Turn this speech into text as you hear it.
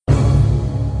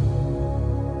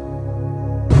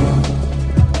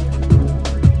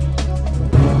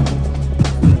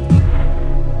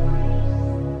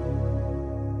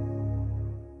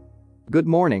Good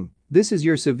morning, this is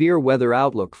your severe weather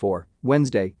outlook for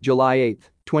Wednesday, July 8,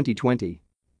 2020.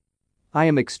 I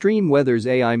am Extreme Weather's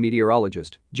AI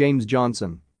meteorologist, James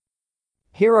Johnson.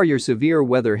 Here are your severe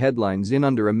weather headlines in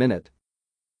under a minute.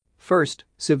 First,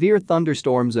 severe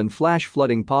thunderstorms and flash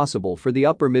flooding possible for the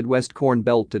upper Midwest Corn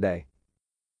Belt today.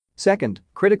 Second,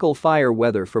 critical fire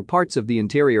weather for parts of the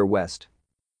interior West.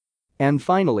 And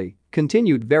finally,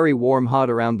 continued very warm hot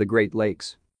around the Great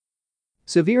Lakes.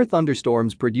 Severe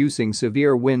thunderstorms producing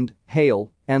severe wind,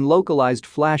 hail, and localized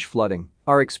flash flooding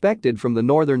are expected from the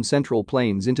northern Central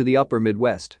Plains into the upper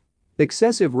Midwest.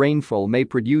 Excessive rainfall may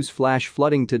produce flash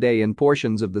flooding today in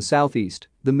portions of the Southeast,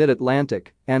 the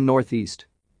Mid-Atlantic, and Northeast.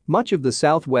 Much of the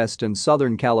Southwest and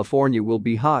Southern California will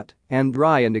be hot and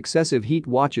dry and excessive heat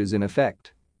watches in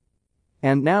effect.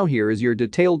 And now here is your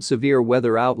detailed severe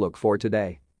weather outlook for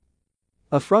today.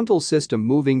 A frontal system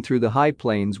moving through the high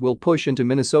plains will push into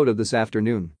Minnesota this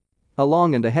afternoon.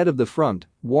 Along and ahead of the front,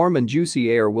 warm and juicy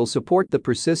air will support the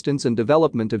persistence and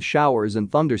development of showers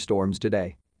and thunderstorms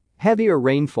today. Heavier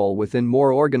rainfall within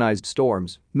more organized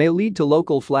storms may lead to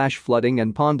local flash flooding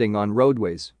and ponding on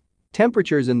roadways.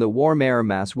 Temperatures in the warm air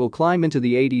mass will climb into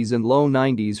the 80s and low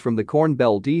 90s from the Corn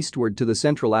Belt eastward to the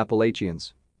central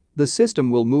Appalachians. The system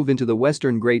will move into the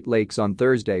western Great Lakes on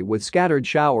Thursday with scattered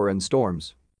shower and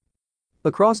storms.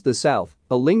 Across the south,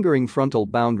 a lingering frontal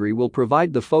boundary will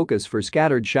provide the focus for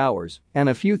scattered showers and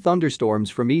a few thunderstorms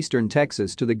from eastern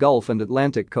Texas to the Gulf and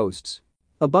Atlantic coasts.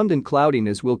 Abundant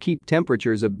cloudiness will keep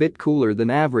temperatures a bit cooler than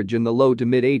average in the low to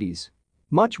mid-80s.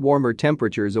 Much warmer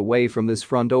temperatures away from this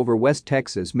front over West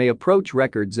Texas may approach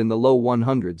records in the low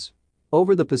 100s.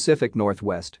 Over the Pacific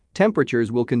Northwest,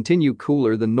 temperatures will continue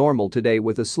cooler than normal today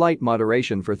with a slight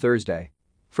moderation for Thursday.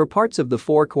 For parts of the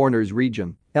Four Corners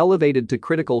region, elevated to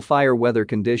critical fire weather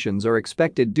conditions are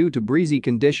expected due to breezy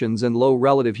conditions and low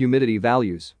relative humidity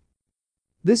values.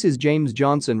 This is James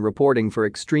Johnson reporting for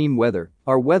Extreme Weather.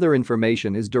 Our weather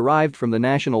information is derived from the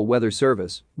National Weather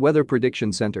Service Weather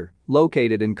Prediction Center,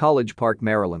 located in College Park,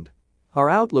 Maryland. Our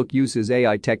outlook uses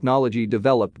AI technology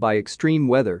developed by Extreme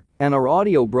Weather, and our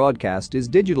audio broadcast is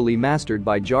digitally mastered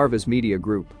by Jarvis Media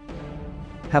Group.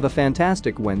 Have a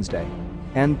fantastic Wednesday.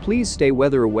 And please stay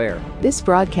weather aware. This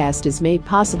broadcast is made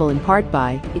possible in part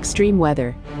by Extreme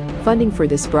Weather. Funding for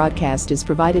this broadcast is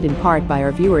provided in part by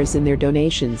our viewers and their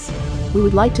donations. We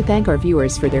would like to thank our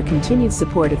viewers for their continued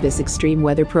support of this Extreme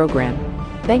Weather program.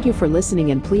 Thank you for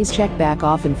listening, and please check back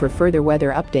often for further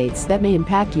weather updates that may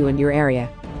impact you and your area.